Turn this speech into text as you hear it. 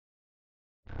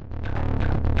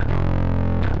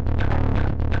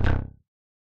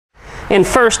And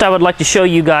first I would like to show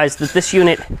you guys that this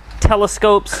unit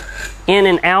telescopes in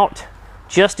and out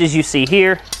just as you see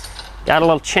here. Got a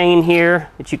little chain here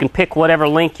that you can pick whatever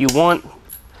length you want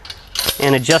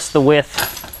and adjust the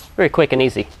width. Very quick and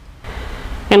easy.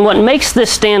 And what makes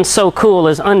this stand so cool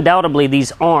is undoubtedly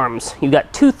these arms. You've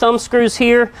got 2 thumb screws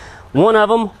here. One of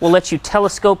them will let you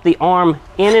telescope the arm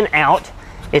in and out.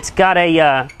 It's got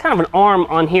a kind of an arm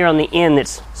on here on the end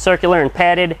that's circular and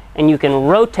padded, and you can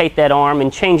rotate that arm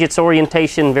and change its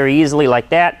orientation very easily like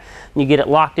that. You get it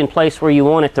locked in place where you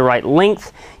want it the right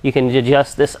length. You can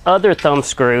adjust this other thumb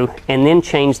screw and then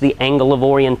change the angle of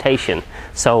orientation.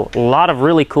 So a lot of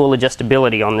really cool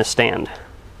adjustability on this stand.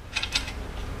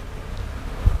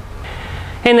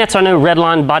 And that's our new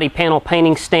Redline body panel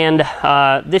painting stand.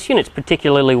 This unit's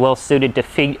particularly well suited to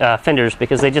fenders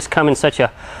because they just come in such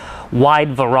a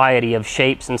wide variety of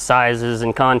shapes and sizes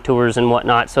and contours and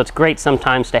whatnot. So it's great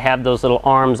sometimes to have those little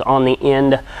arms on the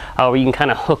end where you can kind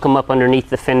of hook them up underneath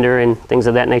the fender and things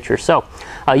of that nature. So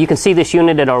you can see this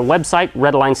unit at our website,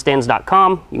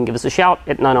 redlinestands.com. You can give us a shout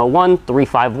at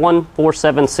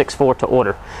 901-351-4764 to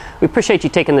order. We appreciate you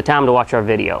taking the time to watch our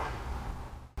video.